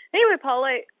 Anyway, Paul,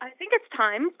 I think it's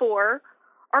time for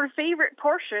our favorite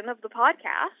portion of the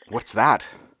podcast. What's that?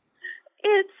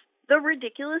 It's the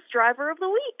ridiculous driver of the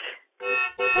week.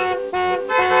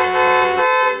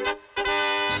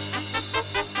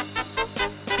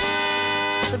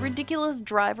 The ridiculous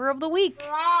driver of the week.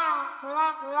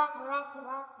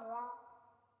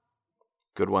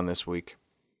 Good one this week.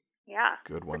 Yeah.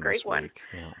 Good one great this one. week.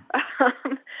 Yeah.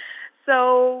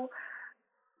 So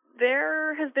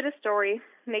there has been a story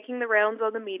making the rounds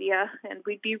on the media, and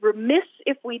we'd be remiss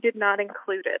if we did not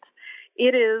include it.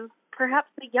 It is perhaps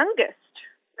the youngest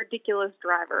ridiculous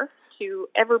driver to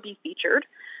ever be featured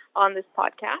on this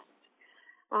podcast.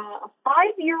 A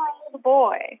 5-year-old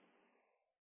boy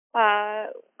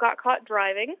got caught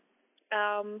driving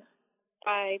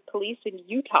by police in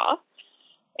Utah,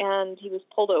 and he was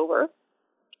pulled over.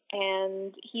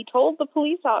 And he told the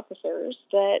police officers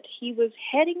that he was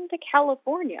heading to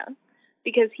California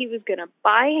because he was going to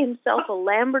buy himself a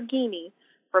Lamborghini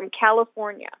from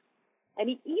California. And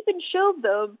he even showed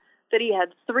them that he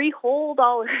had $3 whole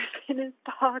in his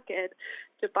pocket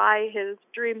to buy his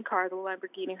dream car, the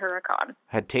Lamborghini Huracan.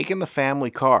 Had taken the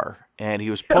family car, and he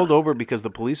was pulled over because the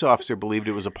police officer believed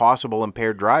it was a possible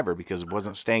impaired driver because it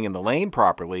wasn't staying in the lane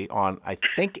properly on, I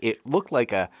think it looked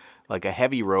like a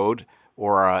heavy road,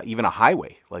 or even a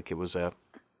highway, like it was a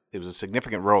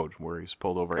significant road where he was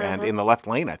pulled over, and in the left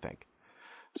lane, I think.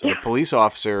 So the police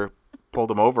officer pulled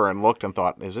him over and looked and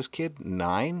thought, is this kid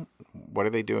 9? What are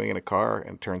they doing in a car?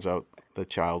 And turns out the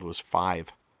child was 5.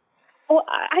 Well,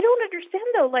 I don't understand,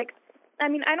 though. Like, I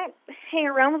mean, I don't hang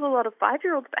around with a lot of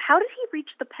 5-year-olds, but how did he reach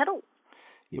the pedals?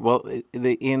 Well,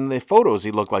 in the photos,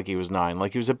 he looked like he was 9,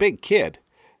 like he was a big kid.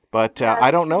 But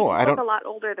I don't know. He looked a lot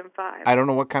older than 5. I don't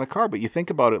know what kind of car, but you think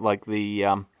about it, like the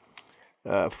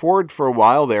Ford for a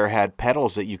while there had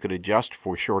pedals that you could adjust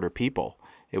for shorter people.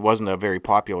 It wasn't a very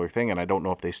popular thing, and I don't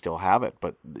know if they still have it,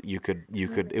 but you could.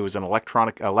 It was an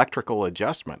electrical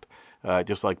adjustment,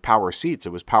 just like power seats.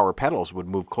 It was power pedals would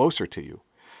move closer to you.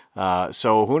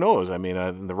 So who knows? I mean,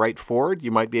 in the right Ford,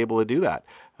 you might be able to do that.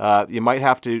 You might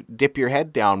have to dip your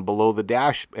head down below the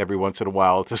dash every once in a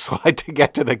while to slide to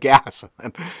get to the gas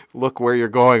and look where you're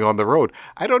going on the road.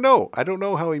 I don't know. I don't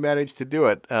know how he managed to do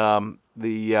it.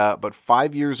 But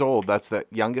 5 years old, that's the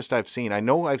youngest I've seen. I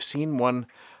know I've seen one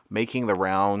making the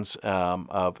rounds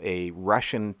of a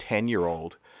Russian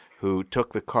 10-year-old who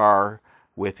took the car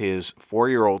with his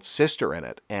 4-year-old sister in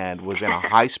it and was in a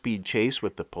high-speed chase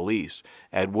with the police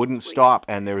and wouldn't stop.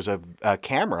 And there was a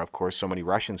camera, of course, so many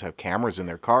Russians have cameras in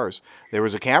their cars. There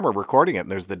was a camera recording it,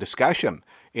 and there's the discussion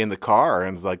in the car,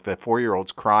 and it's like the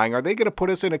 4-year-old's crying, are they going to put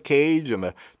us in a cage? And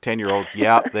the 10-year-old,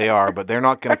 yeah, they are, but they're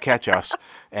not going to catch us.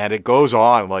 And it goes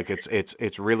on, like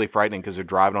it's really frightening because they're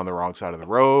driving on the wrong side of the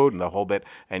road and the whole bit,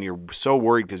 and you're so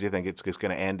worried because you think it's just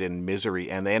going to end in misery,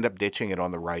 and they end up ditching it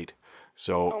on the right.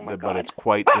 So, but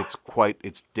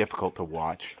it's difficult to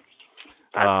watch.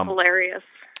 That's hilarious.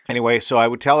 Anyway, so I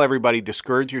would tell everybody,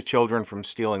 discourage your children from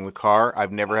stealing the car.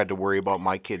 I've never had to worry about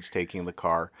my kids taking the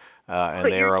car, and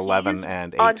they are 11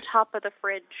 and 8. On top of the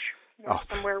fridge,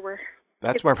 somewhere where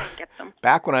that's where. Get them.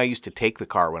 Back when I used to take the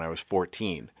car when I was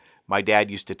 14, my dad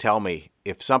used to tell me,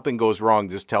 if something goes wrong,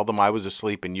 just tell them I was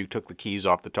asleep and you took the keys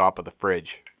off the top of the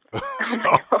fridge.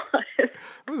 So it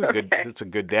was it's a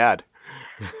good dad.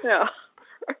 Yeah.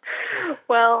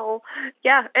 Well,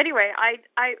 yeah. Anyway,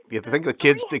 I. You think the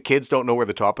kids don't know where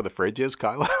the top of the fridge is,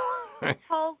 Kyla?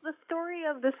 Paul, the story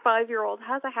of this 5-year-old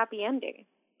has a happy ending.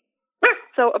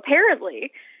 So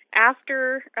apparently,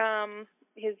 after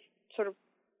his sort of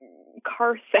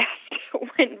car theft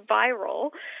went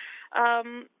viral, a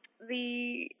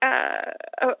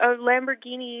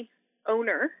Lamborghini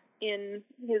owner in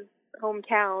his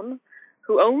hometown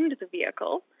who owned the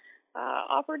vehicle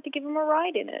offered to give him a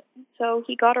ride in it. So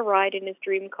he got a ride in his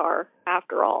dream car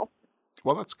after all.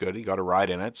 Well, that's good. He got a ride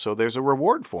in it, so there's a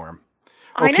reward for him.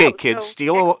 I Okay, know, kids,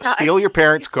 so steal your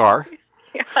parents' car,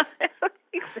 Yeah,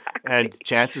 exactly. and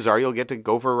chances are you'll get to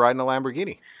go for a ride in a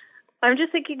Lamborghini. I'm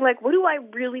just thinking, like, what do I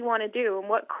really want to do, and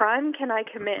what crime can I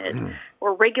commit,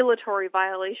 or regulatory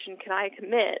violation can I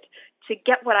commit to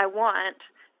get what I want,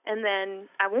 and then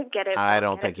I won't get it. I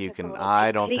don't think you can.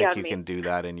 I don't think you can do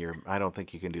that in your. I don't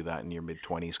think you can do that in your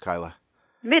mid-20s, Kyla.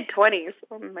 Mid-20s,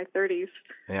 I'm in my 30s.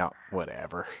 Yeah,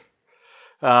 whatever.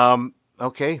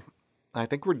 Okay, I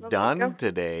think we're done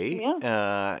today.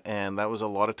 Yeah. And that was a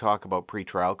lot of talk about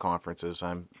pretrial conferences.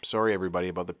 I'm sorry, everybody,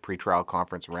 about the pretrial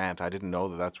conference rant. I didn't know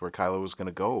that that's where Kyla was going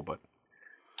to go, but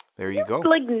there you go.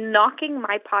 Like knocking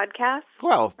my podcast?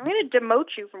 Well, I'm going to demote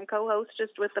you from co-hostess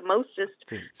with the mostest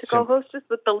to co-hostess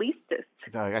with the leastest.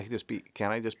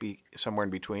 Can I just be somewhere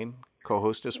in between?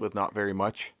 Co-hostess with not very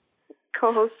much?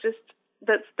 Co-hostess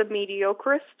that's the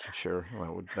mediocrist? Sure,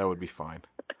 that would be fine.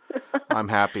 I'm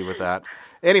happy with that.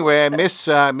 Anyway, I miss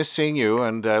seeing you,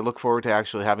 and I look forward to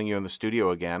actually having you in the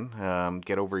studio again.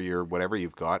 Get over your whatever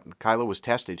you've got. And Kyla was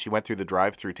tested. She went through the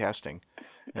drive-through testing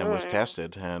and was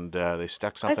tested, and they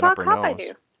stuck something up her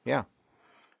nose. Yeah.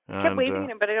 I kept waving at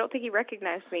him, but I don't think he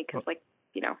recognized me because,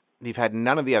 You've had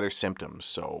none of the other symptoms,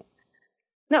 so.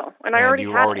 No, and I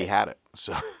already had it.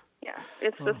 So. Yeah,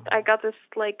 it's just, I got this,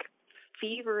 like,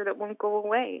 fever that won't go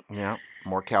away. Yeah,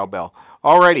 more cowbell.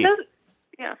 Alrighty.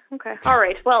 Yeah, okay. All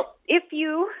right. Well, if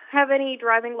you have any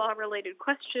driving law-related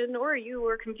question or you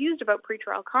are confused about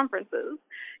pretrial conferences,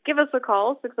 give us a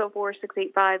call,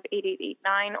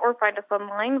 604-685-8889, or find us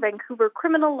online,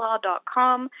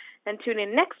 vancouvercriminallaw.com, and tune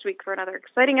in next week for another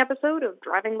exciting episode of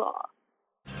Driving Law.